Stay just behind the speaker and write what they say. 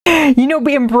You know,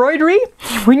 embroidery,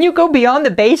 when you go beyond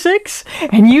the basics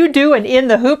and you do an in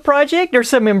the hoop project or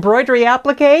some embroidery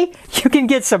applique, you can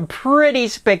get some pretty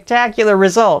spectacular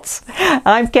results.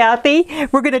 I'm Cathy.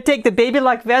 We're going to take the Baby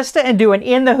Lock Vesta and do an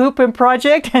in the hoop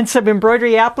project and some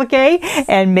embroidery applique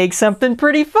and make something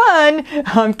pretty fun.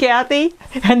 I'm Cathy,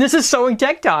 and this is Sewing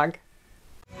Tech Talk.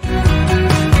 Hey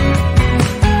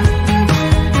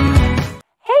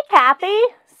Cathy,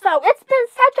 so it's been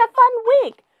such a fun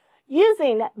week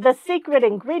using the secret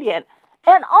ingredient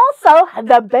and also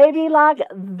the Baby Lock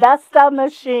Vesta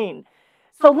machine.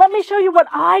 So let me show you what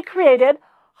I created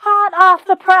hot off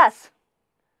the press.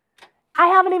 I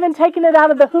haven't even taken it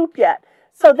out of the hoop yet.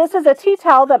 So this is a tea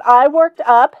towel that I worked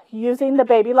up using the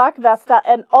Baby Lock Vesta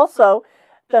and also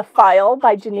the file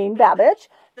by Janine Babich.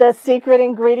 The secret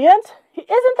ingredient. Isn't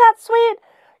that sweet?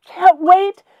 Can't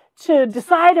wait to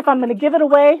decide if I'm going to give it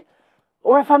away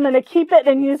or if I'm going to keep it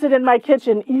and use it in my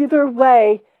kitchen. Either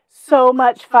way, so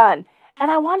much fun.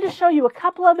 And I wanted to show you a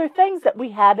couple other things that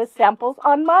we had as samples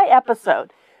on my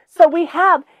episode. So we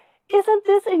have, isn't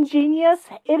this ingenious?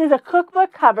 It is a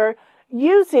cookbook cover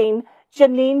using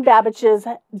Janine Babich's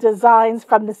designs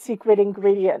from the secret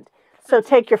ingredient. So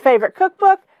take your favorite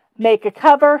cookbook, make a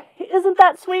cover. Isn't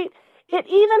that sweet? It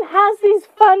even has these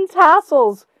fun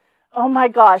tassels. Oh my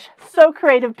gosh, so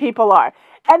creative people are.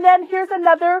 And then here's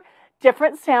another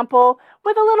different sample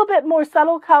with a little bit more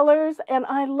subtle colors, and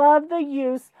I love the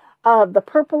use of the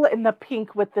purple and the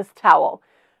pink with this towel.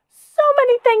 So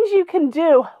many things you can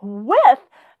do with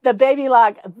the Baby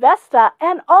Lock Vesta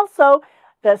and also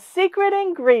the secret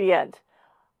ingredient.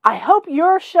 I hope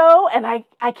your show, and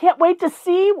I can't wait to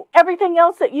see everything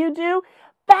else that you do.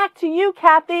 Back to you,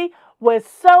 Cathy, with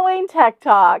Sewing Tech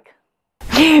Talk.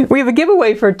 We have a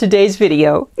giveaway for today's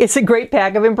video. It's a great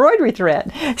pack of embroidery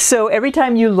thread. So every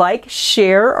time you like,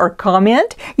 share, or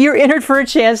comment, you're entered for a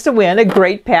chance to win a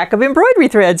great pack of embroidery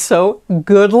thread. So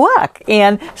good luck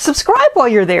and subscribe while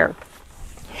you're there.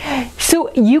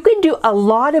 So you can do a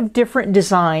lot of different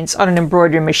designs on an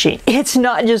embroidery machine. It's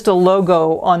not just a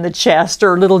logo on the chest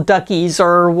or little duckies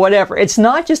or whatever. It's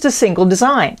not just a single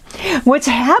design. What's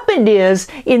happened is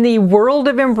in the world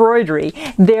of embroidery,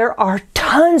 there are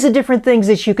tons of different things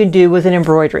that you can do with an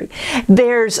embroidery.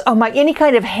 There's any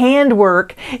kind of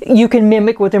handwork you can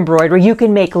mimic with embroidery. You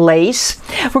can make lace.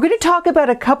 We're going to talk about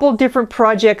a couple different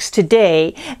projects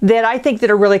today that I think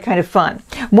that are really kind of fun.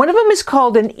 One of them is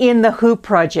called an in the hoop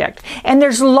project. And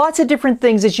there's lots of different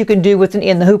things that you can do with an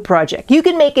in the hoop project. You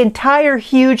can make entire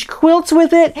huge quilts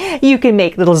with it. You can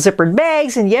make little zippered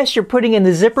bags. And yes, you're putting in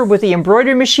the zipper with the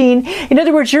embroidery machine. In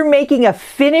other words, you're making a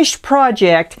finished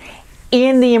project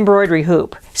in the embroidery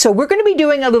hoop. So we're going to be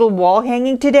doing a little wall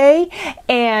hanging today,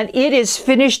 and it is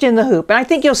finished in the hoop. And I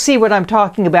think you'll see what I'm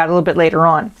talking about a little bit later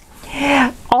on.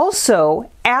 Also,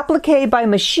 applique by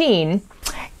machine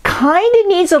kind of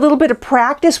needs a little bit of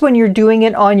practice when you're doing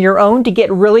it on your own to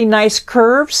get really nice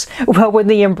curves. Well, when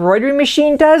the embroidery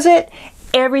machine does it,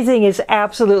 everything is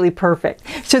absolutely perfect.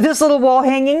 So this little wall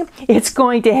hanging, it's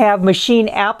going to have machine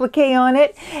applique on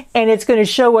it, and it's going to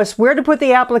show us where to put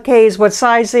the appliques, what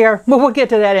size they are. Well, we'll get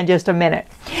to that in just a minute.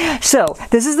 So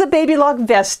this is the Baby Lock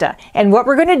Vesta, and what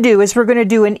we're going to do is we're going to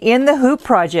do an in the hoop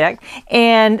project,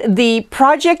 and the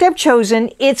project I've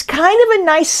chosen, it's kind of a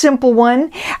nice simple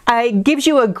one. It gives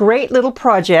you a great little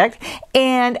project,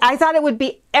 and I thought it would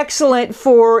be excellent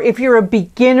for if you're a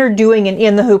beginner doing an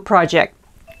in the hoop project.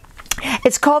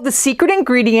 It's called The Secret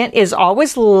Ingredient is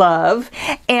Always Love.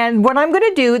 And what I'm going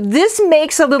to do, this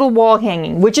makes a little wall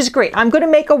hanging, which is great. I'm going to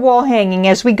make a wall hanging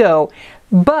as we go.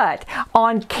 But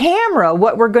on camera,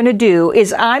 what we're going to do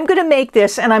is I'm going to make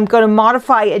this and I'm going to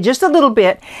modify it just a little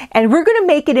bit. And we're going to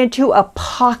make it into a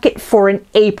pocket for an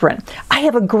apron. I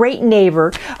have a great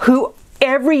neighbor who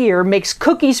every year makes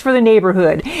cookies for the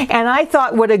neighborhood, and I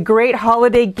thought what a great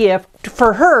holiday gift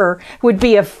for her would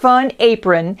be a fun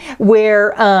apron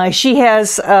where she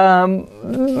has,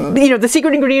 the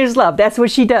secret ingredient is love. That's what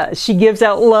she does. She gives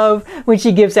out love when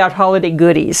she gives out holiday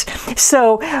goodies.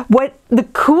 So what the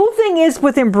cool thing is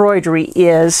with embroidery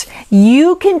is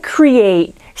you can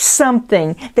create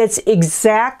something that's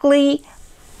exactly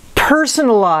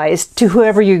personalized to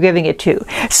whoever you're giving it to.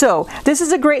 So this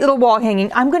is a great little wall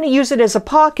hanging. I'm going to use it as a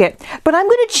pocket, but I'm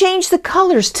going to change the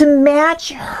colors to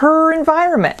match her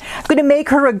environment. I'm going to make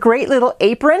her a great little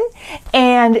apron,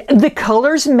 and the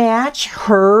colors match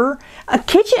her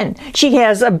kitchen. She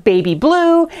has a baby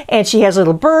blue, and she has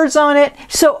little birds on it.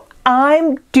 So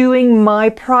I'm doing my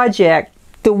project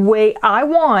the way I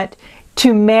want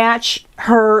to match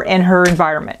her and her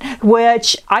environment,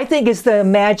 which I think is the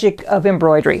magic of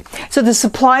embroidery. So the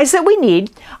supplies that we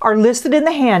need are listed in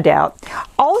the handout.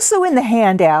 Also in the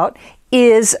handout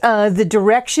is the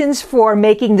directions for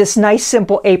making this nice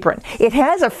simple apron. It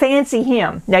has a fancy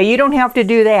hem. Now you don't have to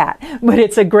do that, but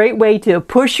it's a great way to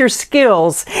push your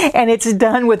skills, and it's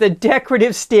done with a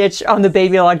decorative stitch on the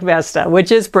Baby Lock Vesta,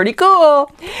 which is pretty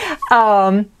cool.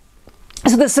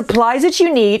 So the supplies that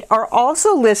you need are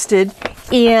also listed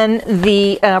in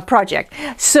the project.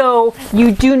 So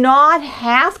you do not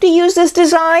have to use this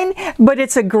design, but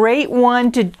it's a great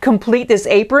one to complete this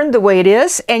apron the way it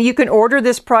is. And you can order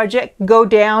this project, go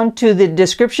down to the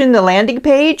description, the landing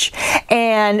page,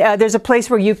 and there's a place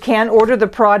where you can order the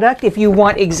product if you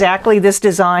want exactly this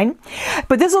design.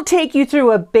 But this will take you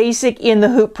through a basic in the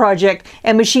hoop project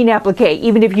and machine applique,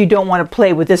 even if you don't want to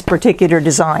play with this particular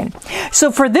design.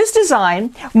 So for this design,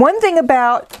 one thing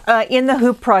about in the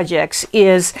hoop projects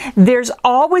is there's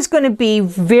always going to be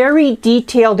very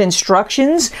detailed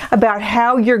instructions about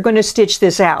how you're going to stitch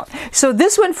this out. So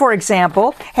this one, for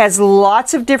example, has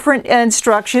lots of different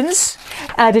instructions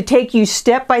to take you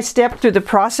step by step through the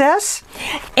process.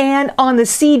 And on the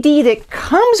CD that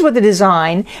comes with the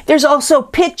design, there's also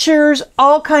pictures,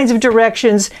 all kinds of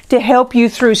directions to help you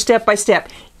through step by step,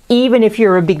 even if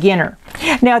you're a beginner.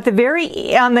 Now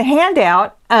on the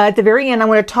handout, at the very end, I'm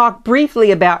going to talk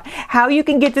briefly about how you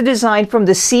can get the design from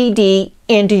the CD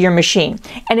into your machine.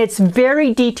 And it's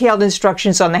very detailed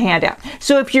instructions on the handout.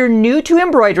 So if you're new to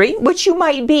embroidery, which you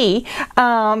might be,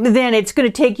 then it's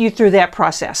going to take you through that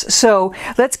process. So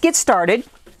let's get started.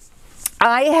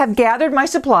 I have gathered my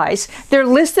supplies. They're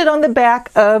listed on the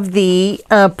back of the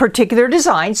particular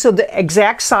design, so the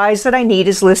exact size that I need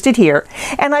is listed here.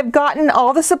 And I've gotten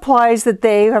all the supplies that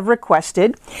they have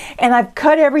requested, and I've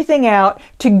cut everything out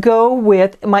to go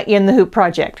with my In the Hoop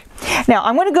project. Now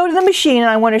I'm going to go to the machine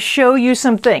and I want to show you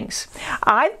some things.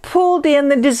 I've pulled in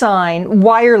the design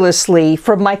wirelessly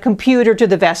from my computer to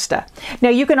the Vesta. Now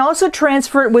you can also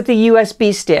transfer it with a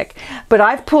USB stick, but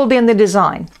I've pulled in the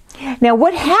design. Now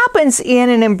what happens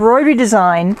in an embroidery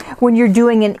design when you're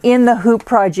doing an in the hoop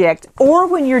project or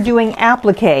when you're doing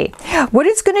applique, what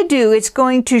it's going to do, it's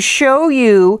going to show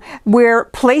you where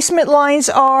placement lines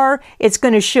are, it's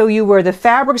going to show you where the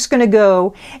fabric's going to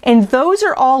go, and those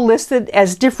are all listed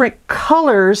as different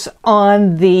colors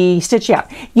on the stitch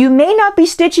out. You may not be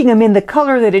stitching them in the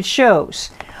color that it shows.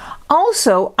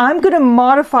 Also, I'm going to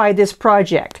modify this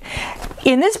project.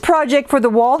 In this project for the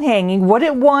wall hanging, what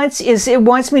it wants is it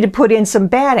wants me to put in some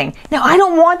batting. Now, I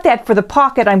don't want that for the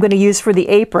pocket I'm going to use for the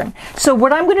apron. So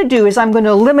what I'm going to do is I'm going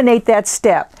to eliminate that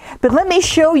step. But let me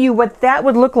show you what that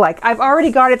would look like. I've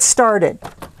already got it started.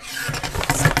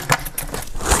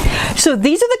 So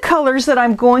these are the colors that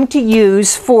I'm going to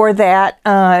use for that,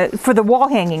 for the wall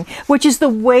hanging, which is the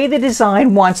way the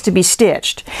design wants to be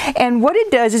stitched. And what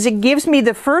it does is it gives me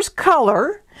the first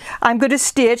color I'm going to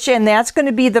stitch, and that's going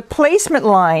to be the placement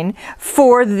line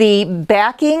for the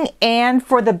backing and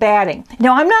for the batting.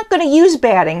 Now I'm not going to use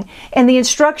batting, and the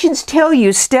instructions tell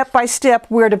you step by step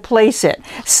where to place it.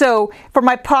 So for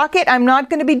my pocket, I'm not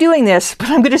going to be doing this, but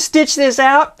I'm going to stitch this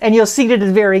out, and you'll see at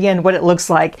the very end what it looks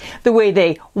like, the way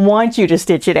they want you to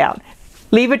stitch it out.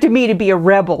 Leave it to me to be a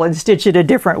rebel and stitch it a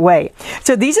different way.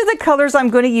 So these are the colors I'm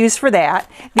going to use for that.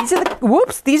 These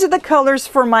are the colors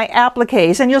for my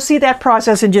appliques, and you'll see that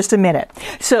process in just a minute.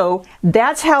 So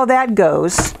that's how that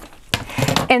goes.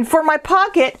 And for my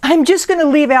pocket, I'm just going to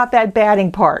leave out that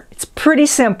batting part. It's pretty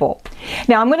simple.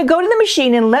 Now I'm going to go to the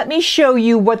machine and let me show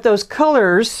you what those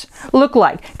colors look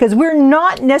like, because we're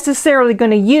not necessarily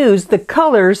going to use the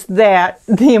colors that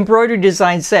the embroidery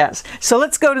design says. So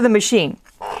let's go to the machine.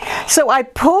 So I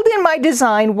pulled in my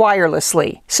design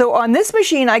wirelessly. So on this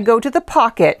machine, I go to the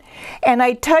pocket and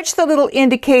I touch the little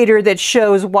indicator that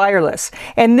shows wireless.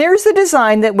 And there's the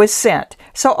design that was sent.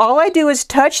 So all I do is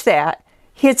touch that,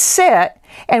 hit set,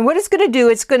 and what it's going to do,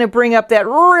 it's going to bring up that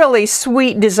really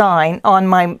sweet design on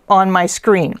my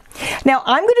screen. Now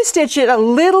I'm going to stitch it a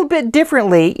little bit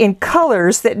differently in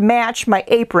colors that match my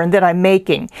apron that I'm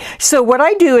making. So what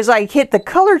I do is I hit the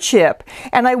color chip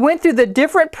and I went through the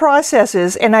different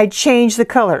processes and I changed the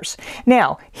colors.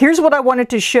 Now here's what I wanted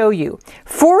to show you.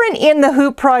 For an in the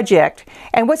hoop project,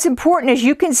 and what's important is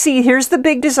you can see here's the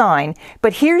big design,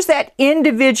 but here's that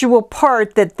individual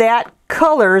part that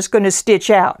color is going to stitch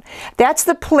out. That's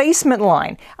the placement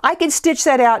line. I can stitch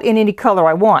that out in any color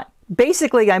I want.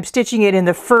 Basically, I'm stitching it in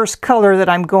the first color that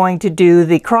I'm going to do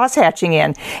the cross hatching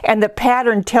in, and the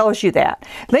pattern tells you that.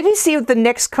 Let me see what the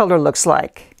next color looks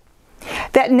like.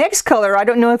 That next color, I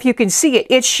don't know if you can see it,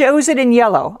 it shows it in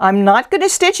yellow. I'm not going to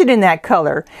stitch it in that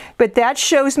color, but that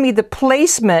shows me the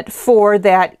placement for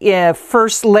that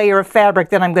first layer of fabric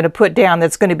that I'm going to put down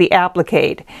that's going to be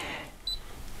appliqued.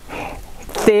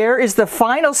 there is the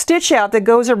final stitch out that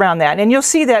goes around that, and you'll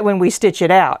see that when we stitch it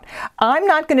out. I'm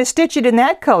not going to stitch it in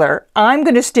that color. I'm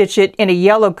going to stitch it in a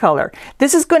yellow color.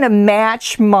 This is going to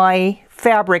match my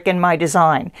fabric and my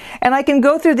design. And I can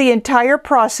go through the entire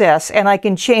process and I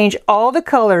can change all the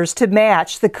colors to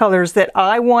match the colors that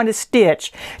I want to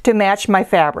stitch to match my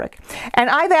fabric. And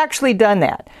I've actually done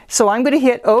that. So I'm going to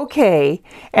hit OK,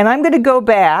 and I'm going to go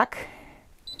back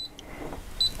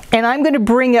and I'm going to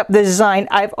bring up the design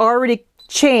I've already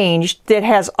changed that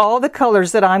has all the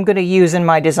colors that I'm going to use in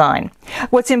my design.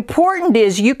 What's important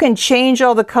is you can change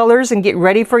all the colors and get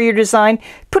ready for your design,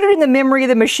 put it in the memory of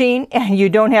the machine, and you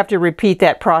don't have to repeat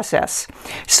that process.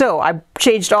 So I've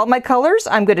changed all my colors.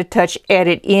 I'm going to touch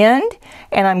Edit End,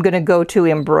 and I'm going to go to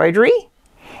Embroidery.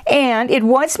 And it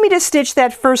wants me to stitch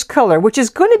that first color, which is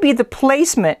going to be the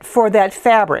placement for that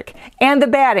fabric, and the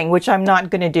batting, which I'm not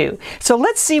going to do. So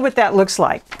let's see what that looks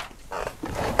like.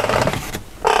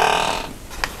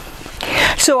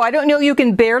 So I don't know, you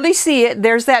can barely see it.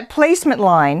 There's that placement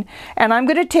line, and I'm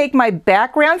going to take my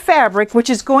background fabric,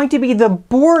 which is going to be the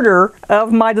border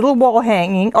of my little wall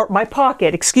hanging, or my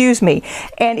pocket, excuse me,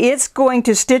 and it's going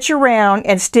to stitch around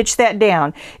and stitch that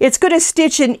down. It's going to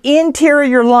stitch an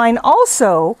interior line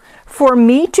also for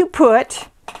me to put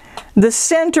the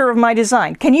center of my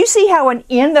design. Can you see how an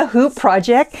in the hoop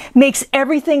project makes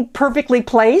everything perfectly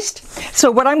placed?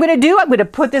 So what I'm going to do, I'm going to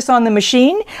put this on the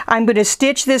machine, I'm going to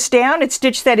stitch this down and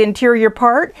stitch that interior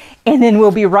part, and then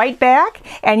we'll be right back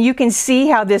and you can see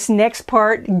how this next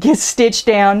part gets stitched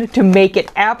down to make it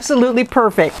absolutely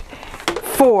perfect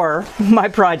for my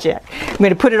project. I'm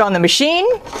going to put it on the machine.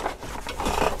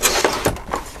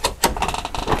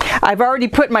 I've already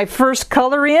put my first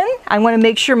color in. I want to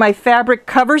make sure my fabric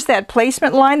covers that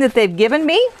placement line that they've given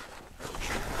me.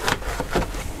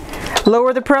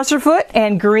 Lower the presser foot,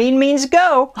 and green means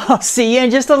go. I'll see you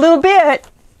in just a little bit.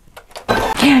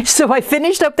 So I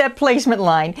finished up that placement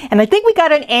line, and I think we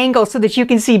got an angle so that you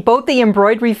can see both the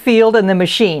embroidery field and the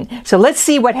machine. So let's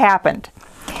see what happened.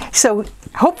 So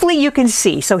hopefully you can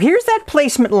see. So here's that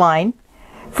placement line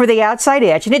for the outside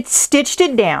edge, and it stitched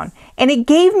it down. And it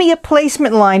gave me a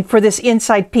placement line for this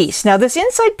inside piece. Now this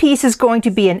inside piece is going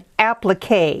to be an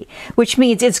applique, which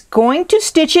means it's going to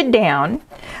stitch it down.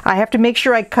 I have to make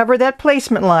sure I cover that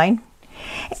placement line.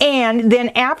 And then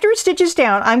after it stitches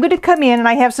down, I'm going to come in and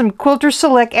I have some Quilter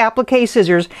Select applique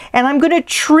scissors, and I'm going to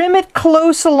trim it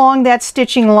close along that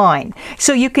stitching line.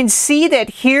 So you can see that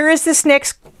here is this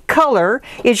next color.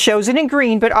 It shows it in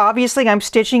green, but obviously I'm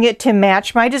stitching it to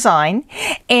match my design.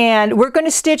 And we're going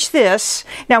to stitch this.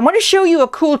 Now I want to show you a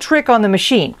cool trick on the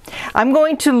machine. I'm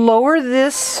going to lower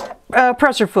this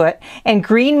presser foot, and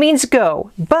green means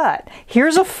go. But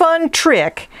here's a fun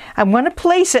trick. I'm going to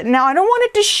place it. Now I don't want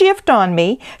it to shift on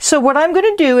me, so what I'm going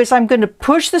to do is I'm going to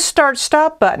push the start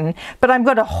stop button, but I'm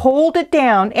going to hold it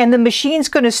down, and the machine's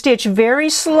going to stitch very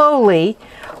slowly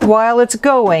while it's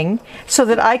going so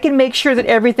that I can make sure that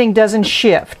everything doesn't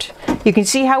shift. You can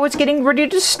see how it's getting ready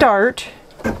to start.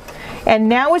 And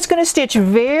now it's going to stitch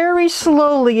very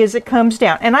slowly as it comes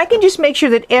down. And I can just make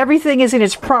sure that everything is in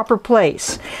its proper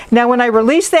place. Now when I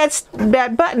release that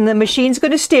button, the machine's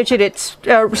going to stitch at its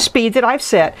speed that I've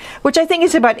set, which I think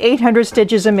is about 800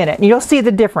 stitches a minute. And you'll see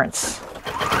the difference.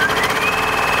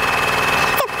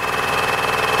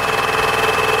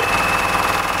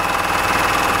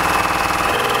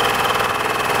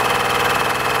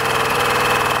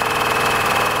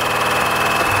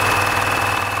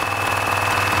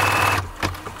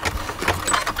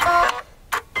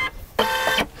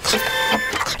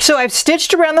 So I've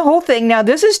stitched around the whole thing. Now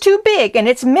this is too big, and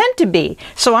it's meant to be.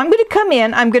 So I'm going to come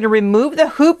in, I'm going to remove the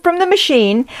hoop from the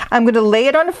machine, I'm going to lay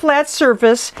it on a flat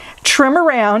surface, trim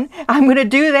around, I'm going to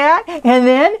do that, and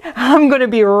then I'm going to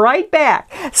be right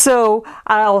back. So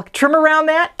I'll trim around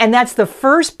that, and that's the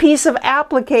first piece of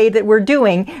applique that we're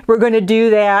doing. We're going to do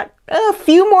that a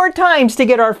few more times to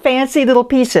get our fancy little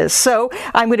pieces. So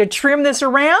I'm going to trim this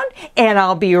around, and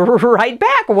I'll be right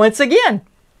back once again.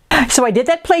 So I did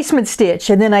that placement stitch,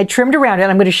 and then I trimmed around it.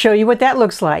 I'm going to show you what that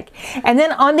looks like. And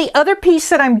then on the other piece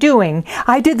that I'm doing,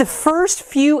 I did the first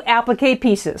few applique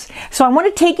pieces. So I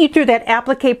want to take you through that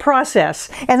applique process,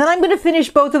 and then I'm going to finish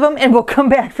both of them, and we'll come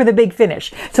back for the big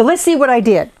finish. So let's see what I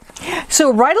did.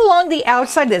 So right along the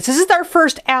outside of this is our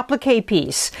first applique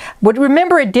piece. But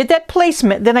remember, it did that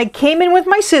placement. Then I came in with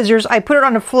my scissors, I put it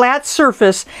on a flat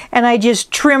surface, and I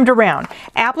just trimmed around.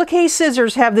 Applique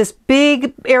scissors have this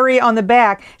big area on the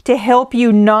back to help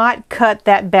you not cut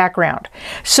that background.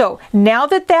 So now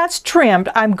that that's trimmed,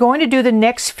 I'm going to do the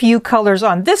next few colors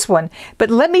on this one.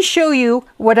 But let me show you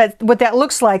what that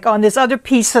looks like on this other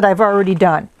piece that I've already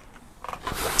done.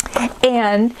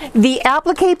 And the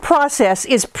applique process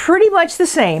is pretty much the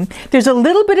same. There's a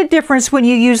little bit of difference when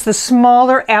you use the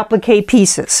smaller applique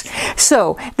pieces.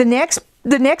 So the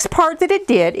next part that it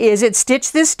did is it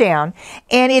stitched this down,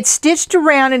 and it stitched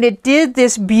around, and it did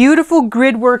this beautiful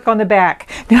grid work on the back.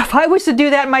 Now, if I was to do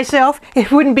that myself,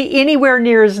 it wouldn't be anywhere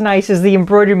near as nice as the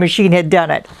embroidery machine had done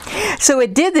it. So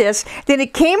it did this, then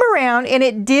it came around and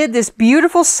it did this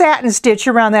beautiful satin stitch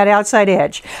around that outside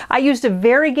edge. I used a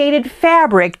variegated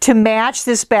fabric to match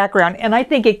this background, and I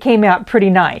think it came out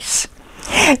pretty nice.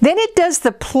 Then it does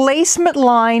the placement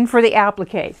line for the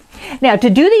applique. Now, to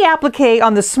do the applique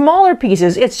on the smaller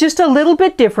pieces, it's just a little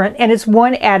bit different, and it's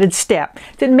one added step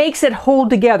that makes it hold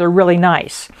together really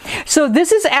nice. So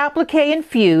this is applique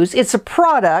infused. It's a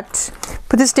product.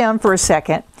 Put this down for a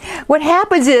second. What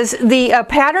happens is the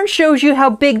pattern shows you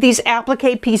how big these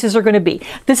applique pieces are going to be.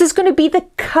 This is going to be the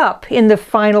cup in the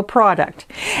final product.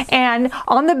 And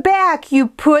on the back, you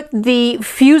put the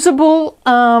fusible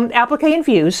applique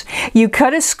infused. You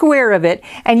cut a square of it,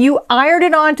 and you iron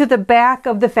it onto the back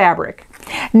of the fabric.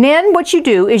 Then what you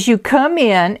do is you come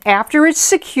in after it's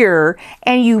secure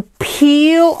and you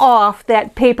peel off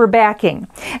that paper backing.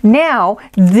 Now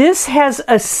this has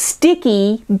a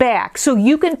sticky back, so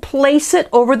you can place it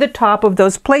over the top of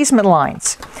those placement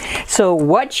lines. So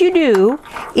what you do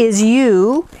is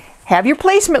you have your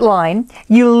placement line,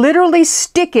 you literally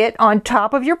stick it on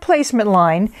top of your placement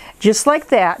line, just like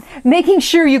that, making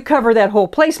sure you cover that whole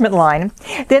placement line.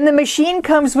 Then the machine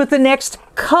comes with the next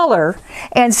color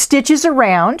and stitches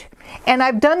around, and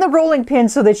I've done the rolling pin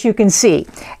so that you can see.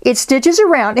 It stitches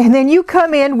around, and then you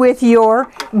come in with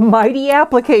your mighty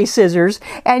applique scissors,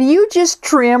 and you just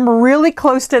trim really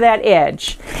close to that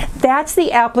edge. That's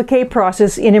the applique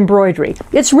process in embroidery.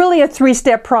 It's really a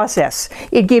three-step process.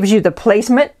 It gives you the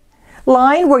placement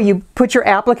line where you put your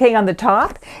applique on the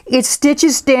top. It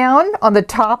stitches down on the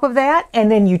top of that, and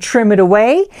then you trim it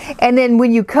away. And then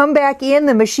when you come back in,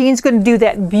 the machine's going to do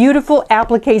that beautiful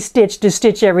applique stitch to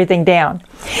stitch everything down.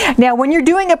 Now, when you're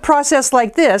doing a process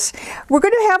like this, we're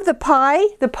going to have the pie.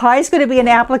 The pie is going to be an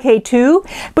applique too,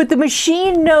 but the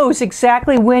machine knows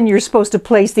exactly when you're supposed to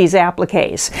place these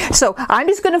appliques. So I'm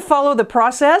just going to follow the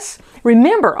process.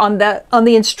 Remember, on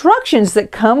the instructions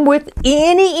that come with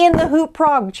any In the Hoop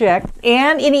project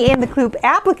and any In the Hoop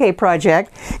applique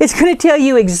project, it's going to tell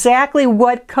you exactly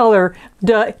what color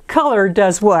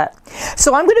does what.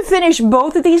 So I'm going to finish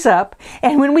both of these up,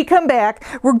 and when we come back,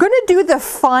 we're going to do the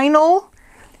final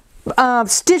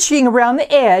stitching around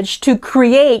the edge to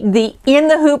create the In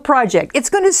the Hoop project. It's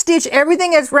going to stitch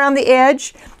everything that's around the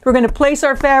edge. We're going to place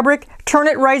our fabric, turn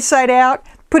it right side out,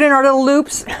 put in our little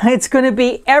loops. It's going to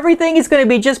be, everything is going to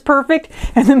be just perfect,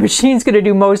 and the machine's going to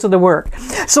do most of the work.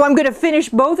 So I'm going to finish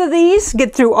both of these,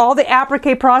 get through all the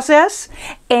applique process,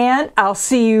 and I'll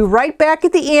see you right back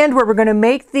at the end where we're going to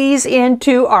make these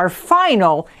into our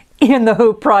final In the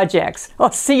Hoop projects.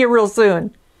 I'll see you real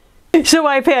soon. So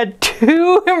I've had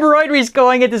two embroideries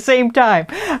going at the same time.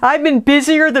 I've been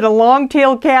busier than a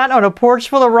long-tailed cat on a porch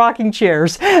full of rocking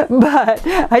chairs, but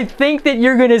I think that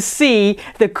you're going to see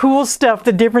the cool stuff,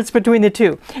 the difference between the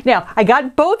two. Now, I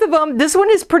got both of them. This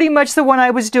one is pretty much the one I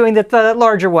was doing, the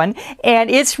larger one, and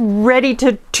it's ready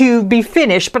to be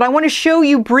finished, but I want to show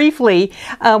you briefly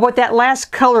what that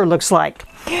last color looks like.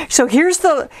 So here's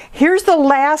the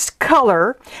last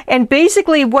color, and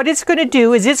basically what it's going to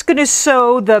do is it's going to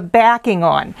sew the backing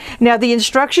on. Now the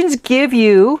instructions give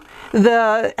you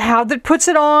how that puts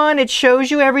it on. It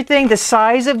shows you everything, the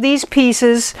size of these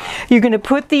pieces. You're going to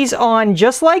put these on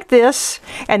just like this,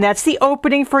 and that's the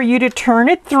opening for you to turn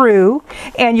it through,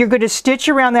 and you're going to stitch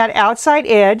around that outside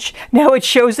edge. Now it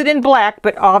shows it in black,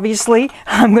 but obviously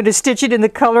I'm going to stitch it in the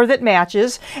color that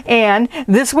matches, and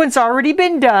this one's already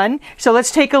been done. So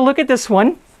let's take a look at this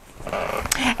one.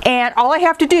 And all I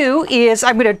have to do is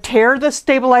I'm going to tear the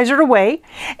stabilizer away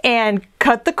and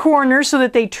cut the corners so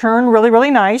that they turn really, really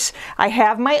nice. I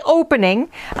have my opening.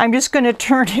 I'm just going to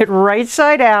turn it right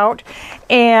side out,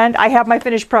 and I have my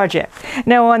finished project.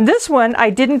 Now on this one, I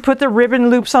didn't put the ribbon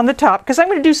loops on the top because I'm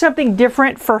going to do something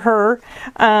different for her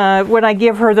when I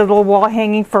give her the little wall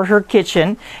hanging for her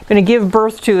kitchen. I'm going to give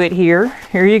birth to it here.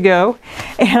 Here you go.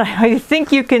 And I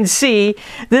think you can see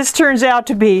this turns out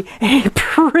to be a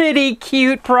pretty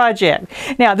cute project.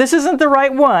 Now this isn't the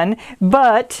right one,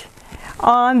 but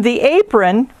on the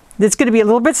apron, it's going to be a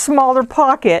little bit smaller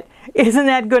pocket. Isn't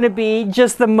that going to be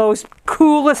just the most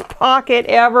coolest pocket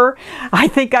ever? I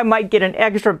think I might get an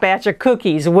extra batch of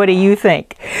cookies. What do you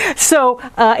think? So,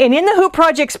 and in the hoop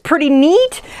project's pretty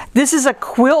neat. This is a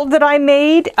quilt that I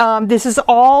made. This is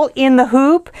all in the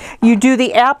hoop. You do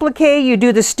the applique, you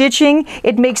do the stitching.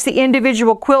 It makes the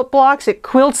individual quilt blocks. It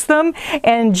quilts them.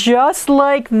 And just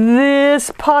like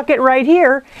this pocket right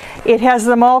here, it has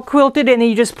them all quilted, and then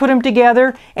you just put them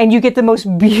together and you get the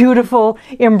most beautiful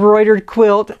embroidered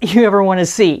quilt you ever want to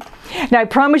see. Now, I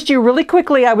promised you really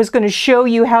quickly I was going to show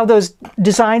you how those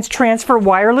designs transfer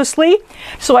wirelessly.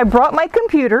 So I brought my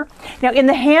computer. Now, in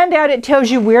the handout, it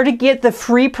tells you where to get the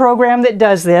free program that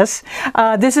does this.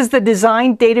 This is the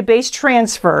Design Database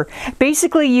Transfer.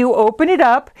 Basically, you open it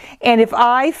up, and if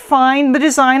I find the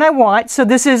design I want, so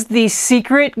this is the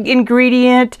secret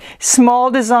ingredient,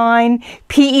 small design,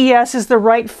 PES is the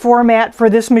right format for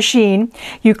this machine.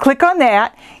 You click on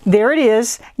that. There it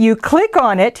is. You click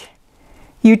on it.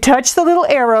 You touch the little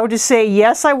arrow to say,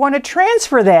 yes, I want to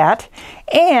transfer that,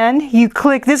 and you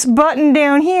click this button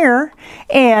down here,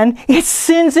 and it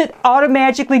sends it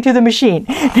automatically to the machine.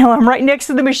 Now, I'm right next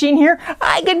to the machine here.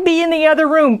 I could be in the other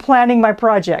room planning my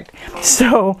project.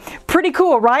 So, pretty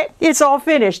cool, right? It's all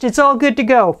finished. It's all good to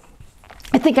go.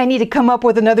 I think I need to come up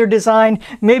with another design.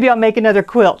 Maybe I'll make another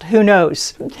quilt. Who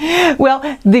knows? Well,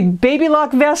 the Baby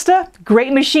Lock Vesta,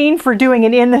 great machine for doing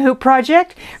an in-the-hoop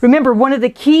project. Remember, one of the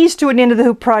keys to an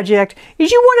in-the-hoop project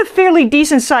is you want a fairly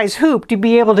decent size hoop to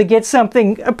be able to get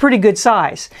something a pretty good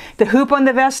size. The hoop on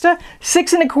the Vesta,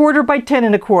 6 1/4 by 10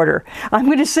 1/4. I'm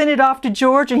going to send it off to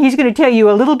George, and he's going to tell you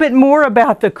a little bit more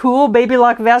about the cool Baby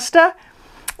Lock Vesta.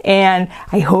 And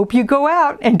I hope you go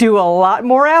out and do a lot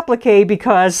more applique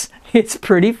because it's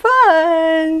pretty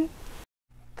fun.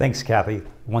 Thanks, Cathy.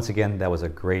 Once again, that was a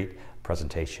great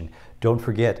presentation. Don't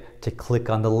forget to click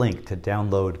on the link to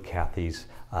download Cathy's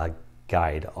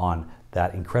guide on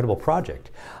that incredible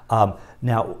project.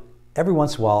 Now, every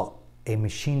once in a while, a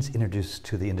machine's introduced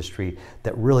to the industry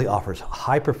that really offers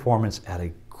high performance at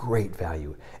a great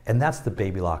value, and that's the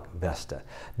Baby Lock Vesta.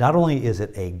 Not only is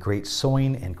it a great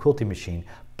sewing and quilting machine,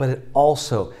 but it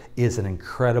also is an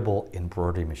incredible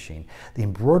embroidery machine. The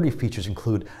embroidery features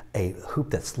include a hoop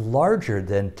that's larger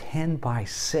than 10 by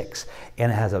 6,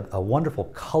 and it has a wonderful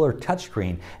color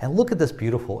touchscreen. And look at this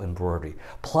beautiful embroidery.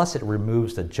 Plus, it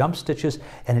removes the jump stitches,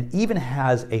 and it even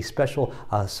has a special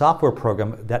software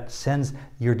program that sends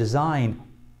your design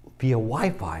via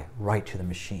Wi-Fi right to the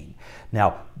machine.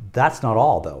 Now, that's not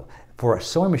all though. For a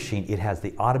sewing machine, it has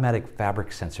the automatic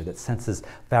fabric sensor that senses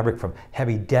fabric from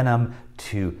heavy denim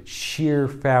to sheer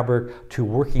fabric to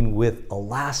working with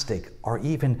elastic or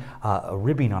even a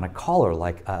ribbing on a collar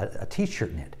like a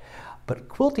t-shirt knit. But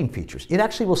quilting features, it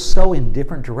actually will sew in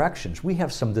different directions. We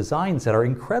have some designs that are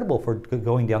incredible for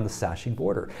going down the sashing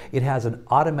border. It has an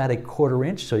automatic 1/4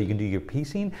 inch so you can do your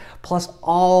piecing, plus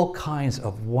all kinds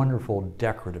of wonderful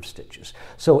decorative stitches.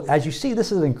 So as you see,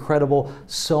 this is an incredible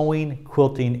sewing,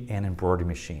 quilting, and embroidery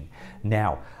machine.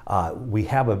 Now, we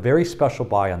have a very special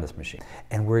buy on this machine,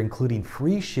 and we're including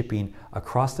free shipping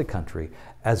across the country,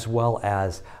 as well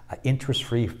as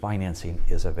interest-free financing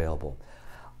is available.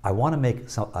 I want to make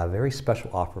a very special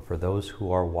offer for those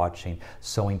who are watching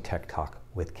Sewing Tech Talk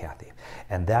with Cathy,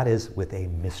 and that is with a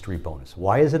mystery bonus.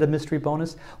 Why is it a mystery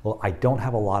bonus? Well, I don't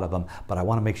have a lot of them, but I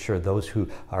want to make sure those who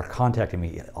are contacting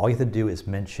me, all you have to do is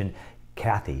mention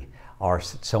Cathy, our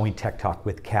Sewing Tech Talk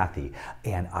with Cathy,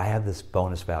 and I have this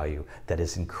bonus value that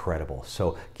is incredible.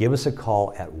 So give us a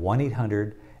call at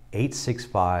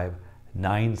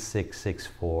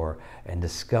 1-800-865-9664 and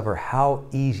discover how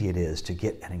easy it is to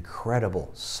get an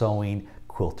incredible sewing,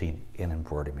 quilting, and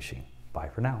embroidery machine. Bye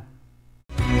for now.